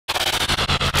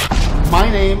My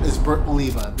name is Bert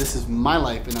Oliva. This is my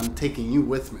life and I'm taking you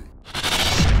with me.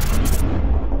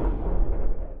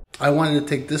 I wanted to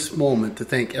take this moment to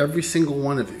thank every single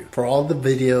one of you for all the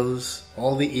videos,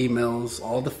 all the emails,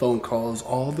 all the phone calls,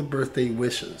 all the birthday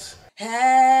wishes.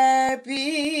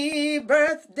 Happy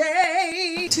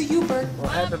birthday to you, Bert. Well,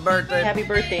 happy birthday. Happy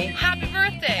birthday. Happy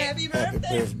birthday. Happy birthday.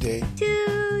 Happy birthday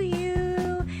to you.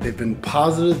 They've been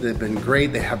positive, they've been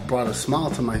great, they have brought a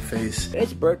smile to my face.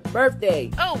 It's Bert's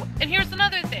birthday. Oh, and here's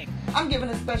another thing. I'm giving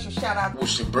a special shout out.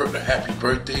 Wishing Bert a happy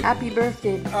birthday. Happy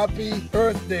birthday. Happy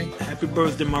birthday. Happy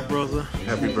birthday, my brother.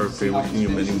 Happy birthday. Wishing you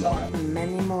many more.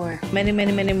 Many more. Many,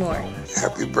 many, many more.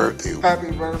 Happy birthday. Happy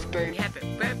birthday.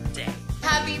 Happy birthday.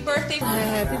 Happy birthday.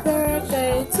 Happy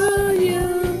birthday to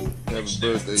you.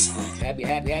 Happy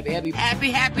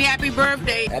birthday. Happy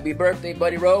birthday. Happy birthday,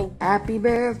 Buddy Roll. Happy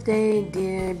birthday,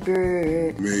 dear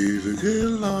Bert. May the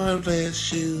good Lord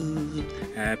bless you.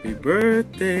 Happy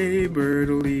birthday, Bert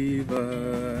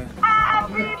Oliva.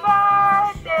 Happy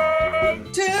birthday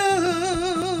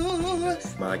to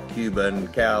My Cuban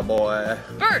cowboy.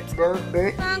 Bert.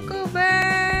 Bert. Uncle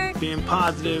Bert. Being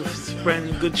positive,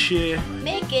 spreading good cheer.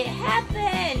 Make it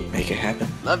happen. Make it happen.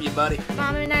 Love you, buddy.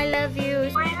 Mom and I love you. We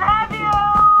love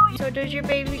you. So does your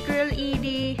baby girl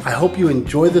Edie. I hope you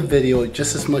enjoy the video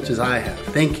just as much as I have.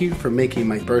 Thank you for making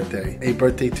my birthday a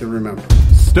birthday to remember.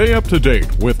 Stay up to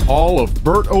date with all of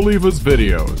Bert Oliva's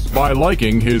videos by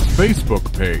liking his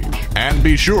Facebook page. And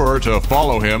be sure to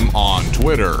follow him on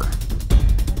Twitter.